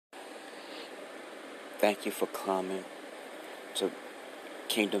Thank you for coming to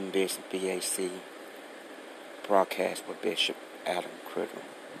Kingdom Business BAC broadcast with Bishop Adam Criddle.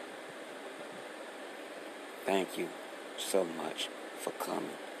 Thank you so much for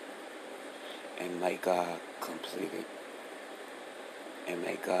coming. And may God complete it. And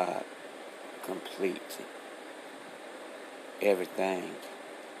may God complete everything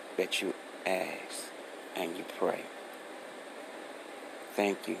that you ask and you pray.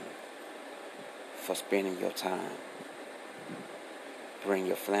 Thank you for spending your time. Bring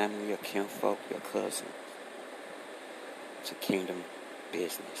your family, your kinfolk, your cousins to Kingdom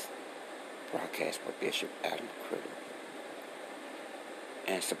Business broadcast with Bishop Adam Criddle.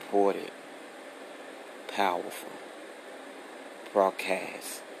 And support it. Powerful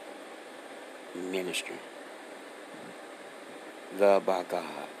broadcast ministry. Love by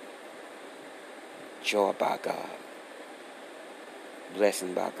God. Joy by God.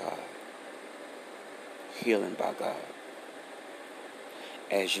 Blessing by God. Healing by God.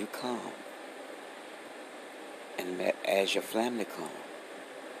 As you come, and as your family come,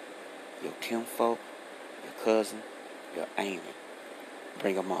 your kinfolk, your cousin, your auntie,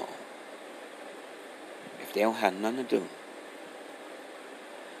 bring them on. If they don't have nothing to do,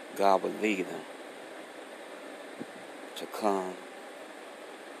 God will lead them to come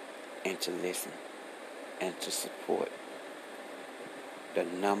and to listen and to support the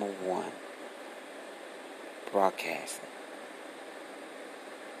number one broadcasting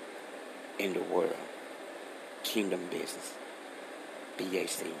in the world, Kingdom Business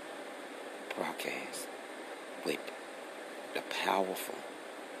BAC broadcast with the powerful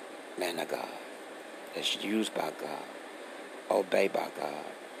man of God that's used by God, obeyed by God,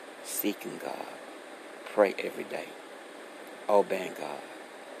 seeking God, pray every day, obeying God.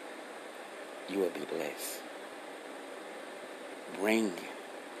 You will be blessed. Bring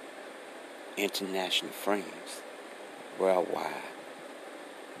international friends worldwide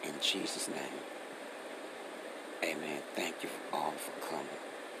in Jesus' name. Amen. Thank you all for coming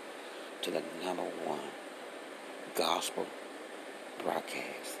to the number one gospel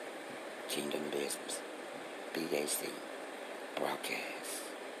broadcast, Kingdom Business BAC broadcast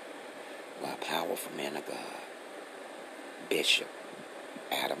by powerful man of God, Bishop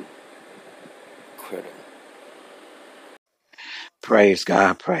Adam Criddle. Praise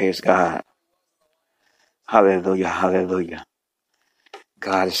God, praise God. Hallelujah, hallelujah.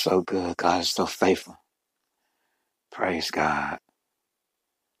 God is so good. God is so faithful. Praise God.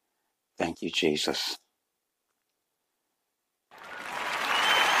 Thank you, Jesus.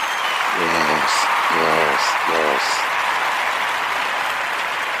 Yes, yes, yes.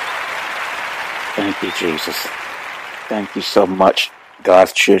 Thank you, Jesus. Thank you so much,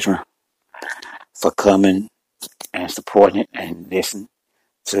 God's children, for coming and supporting and listening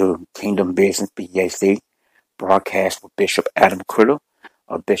to Kingdom Business BAC broadcast with Bishop Adam Criddle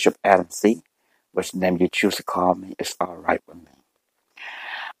or Bishop Adam C. Which name you choose to call me, it's all right with me.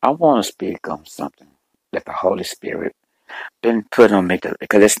 I want to speak on something that the Holy Spirit been put on me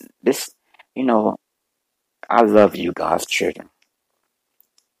because this, I love you, God's children.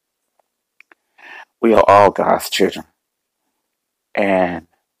 We are all God's children. And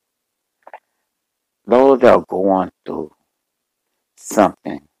those that are going through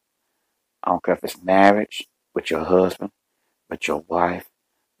something, I don't care if it's marriage with your husband, with your wife,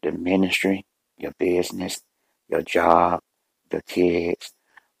 the ministry, your business, your job, your kids,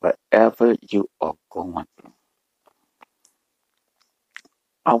 whatever you are going through,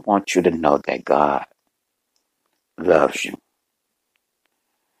 I want you to know that God loves you.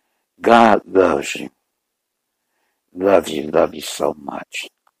 God loves you. Love you so much.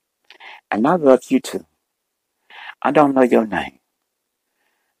 And I love you too. I don't know your name,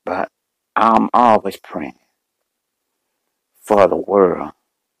 but I'm always praying for the world,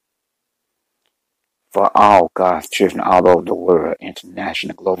 for all God's children all over the world,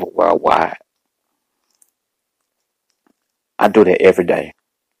 international, global, worldwide. I do that every day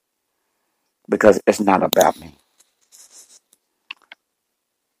because it's not about me.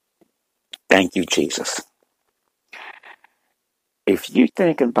 Thank you, Jesus. If you're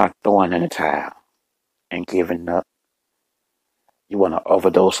thinking about throwing in the towel and giving up, you want to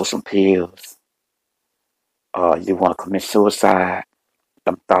overdose on some pills, or you want to commit suicide,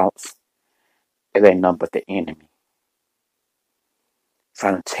 them thoughts, it ain't nothing but the enemy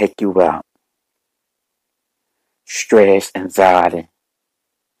trying to take you out. Stress, anxiety,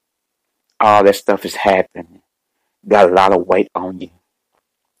 all that stuff is happening. Got a lot of weight on you.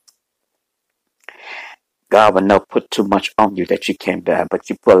 God will not put too much on you that you can't bear, but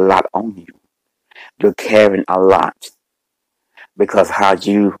you put a lot on you. You're carrying a lot because how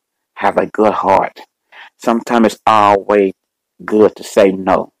you have a good heart, Sometimes it's always good to say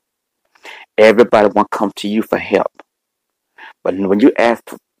no. Everybody want to come to you for help. But when you ask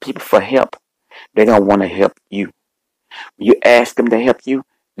people for help, they don't want to help you. When you ask them to help you,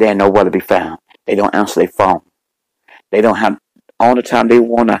 they are nowhere to be found. They don't answer their phone. They don't have all the time they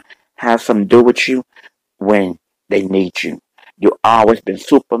want to have something to do with you when they need you. You always been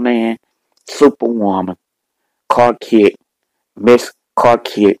Superman, Superwoman, Clark Kid, Miss Clark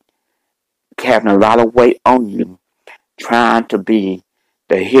Kid, having a lot of weight on you, trying to be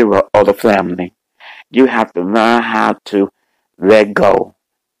the hero of the family. You have to learn how to let go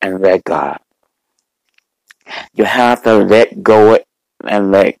and let God. You have to let go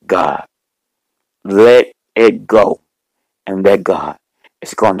and let God. Let it go and let God.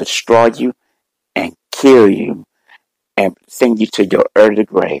 It's going to destroy you and kill you and send you to your early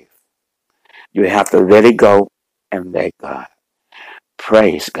grave. You have to let it go and let God.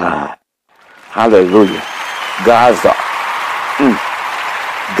 Praise God. Hallelujah. God's the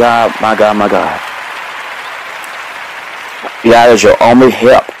God, my God, my God. God is your only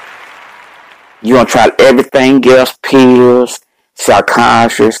help. You're going to try everything else, pills,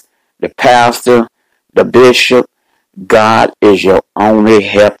 psychiatrists, the pastor, the bishop. God is your only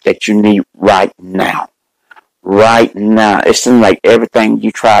help that you need right now. Right now. It seems like everything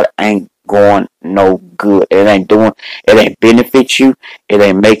you try ain't going no good. It ain't benefit you. It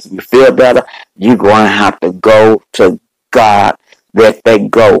ain't making you feel better. You're going to have to go to God. Let that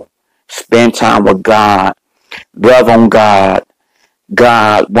go. Spend time with God. Love on God.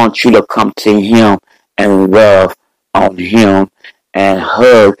 God wants you to come to Him and love on Him and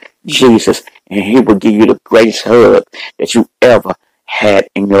hug Jesus, and He will give you the greatest hug that you ever had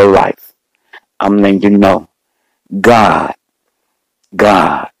in your life. I'm letting you know, God,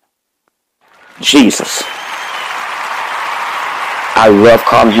 Jesus. I love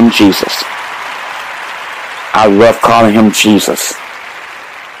calling Him Jesus. I love calling Him Jesus.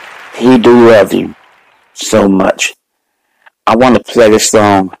 He do love you so much. I want to play this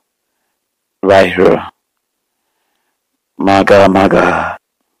song right here. My God, my God.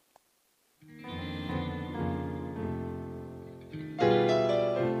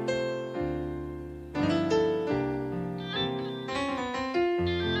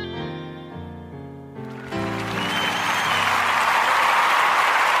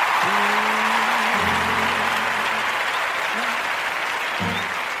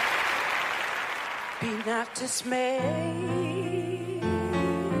 Be not dismayed.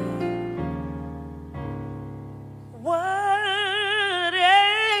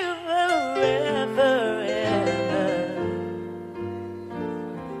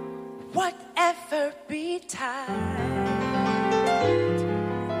 Whatever betide,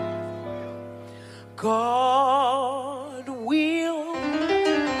 God will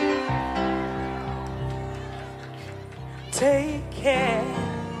take care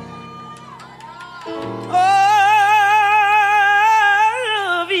of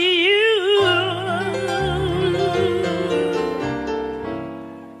you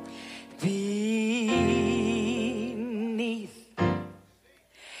beneath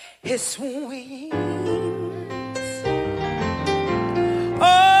His wings of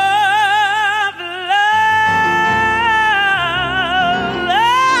love.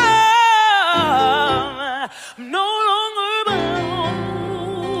 I'm no longer bound.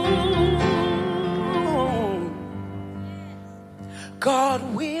 God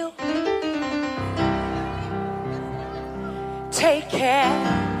will take care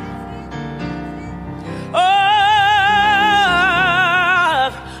of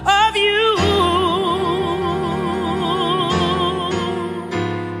you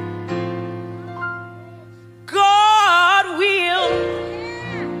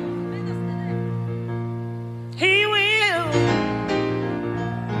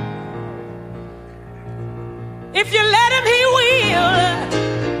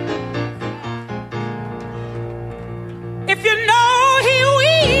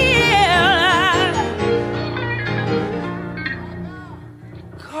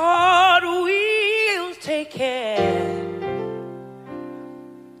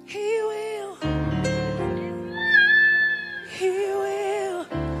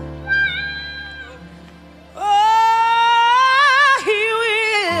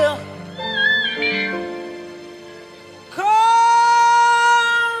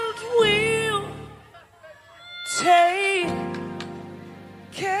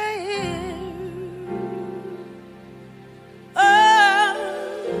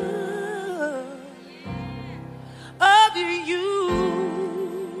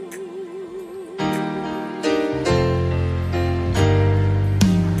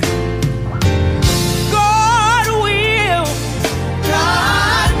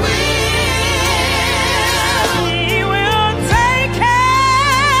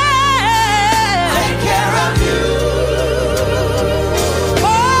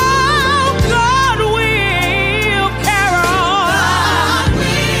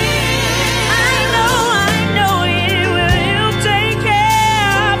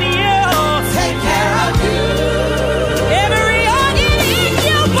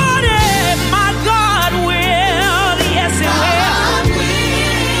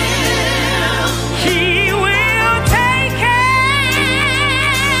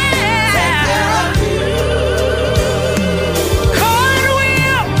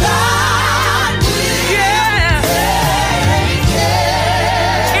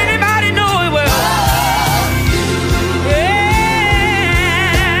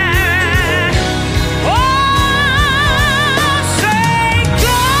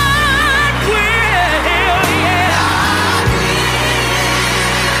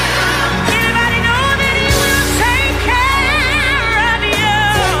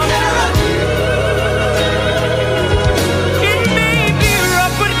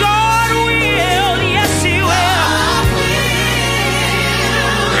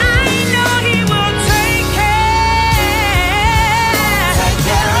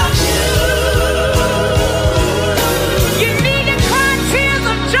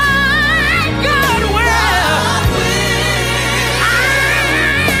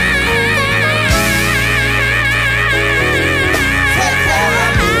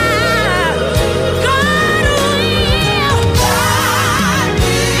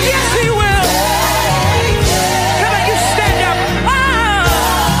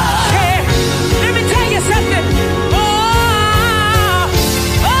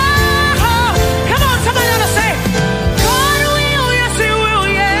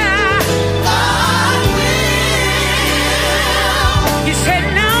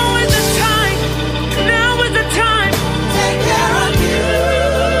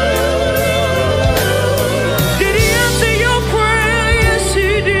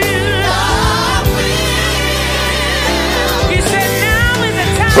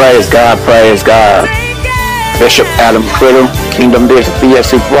Praise God, praise God. Bishop Adam Criddle, Kingdom Business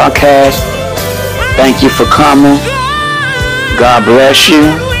BSC broadcast. Thank you for coming. God bless you.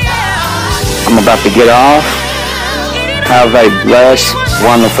 I'm about to get off. Have a blessed,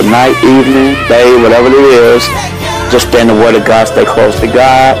 wonderful night, evening, day, whatever it is. Just stay in the Word of God, stay close to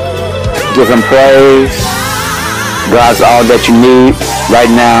God. Give Him praise. God's all that you need right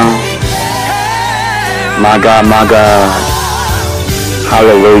now. My God, my God.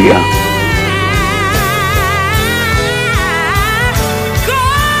 Hallelujah.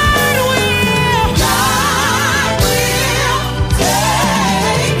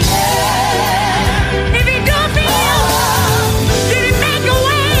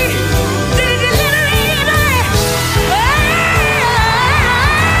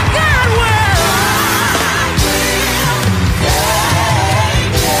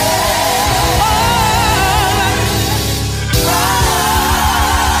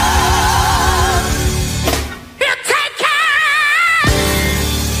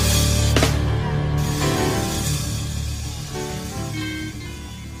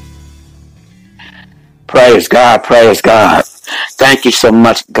 Praise God, praise God. Thank you so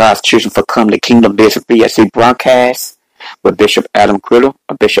much, God's children, for coming to Kingdom Business BSC broadcast with Bishop Adam Criddle,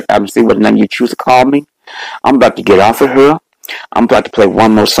 or Bishop Adam C, what name you choose to call me. I'm about to get off of here. I'm about to play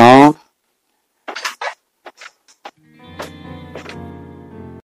one more song.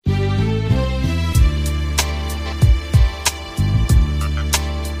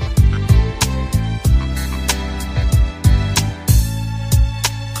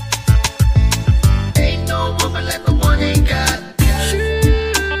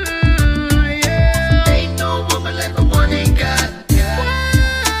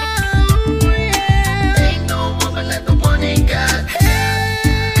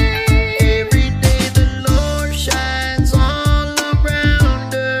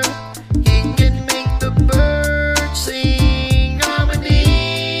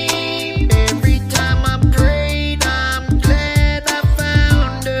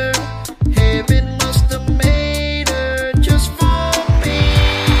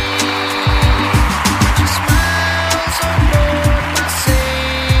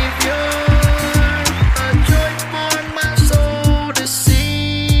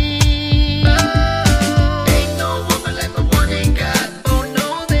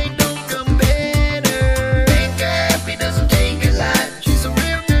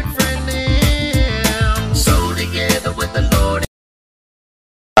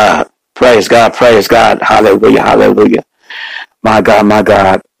 Praise God, praise God. Hallelujah, hallelujah. My God, my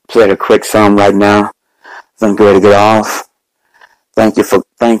God. Play a quick song right now. I'm ready to get off. Thank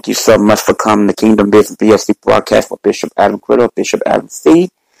you so much for coming to Kingdom Business BSC broadcast with Bishop Adam Criddle, Bishop Adam C.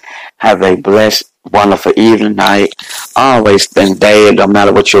 Have a blessed, wonderful evening, night. Always stay day, no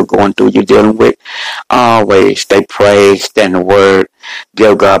matter what you're going through, you're dealing with. Always stay prayed, stay in the Word,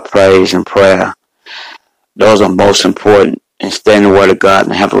 give God praise and prayer. Those are most important. And stay in the Word of God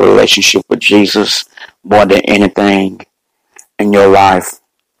and have a relationship with Jesus more than anything in your life.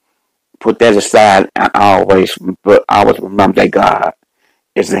 Put that aside and always remember that God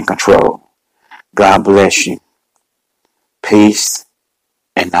is in control. God bless you. Peace,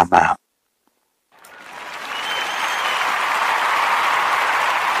 and I'm out.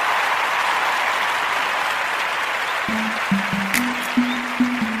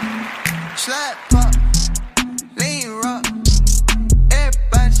 Slap pop, lean rock,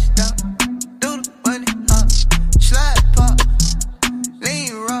 everybody stop, do the money hop. Slap pop,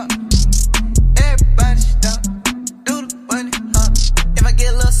 lean rock, everybody stop, do the money hop. If I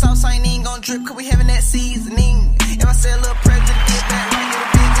get a little sauce, I ain't even gon' drip, cause we having that seasoning. If I say a little prayer, just get back right, get a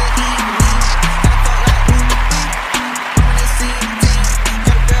big good evening. Gotta fuck like ooh, when they see the team.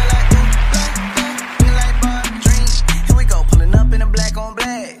 Got a girl like ooh, looking like Barbie Dream. Here we go, pulling up in a black on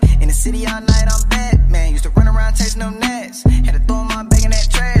black. In the city all night, I'm Batman. Used to run around chasing them gnats. Had to throw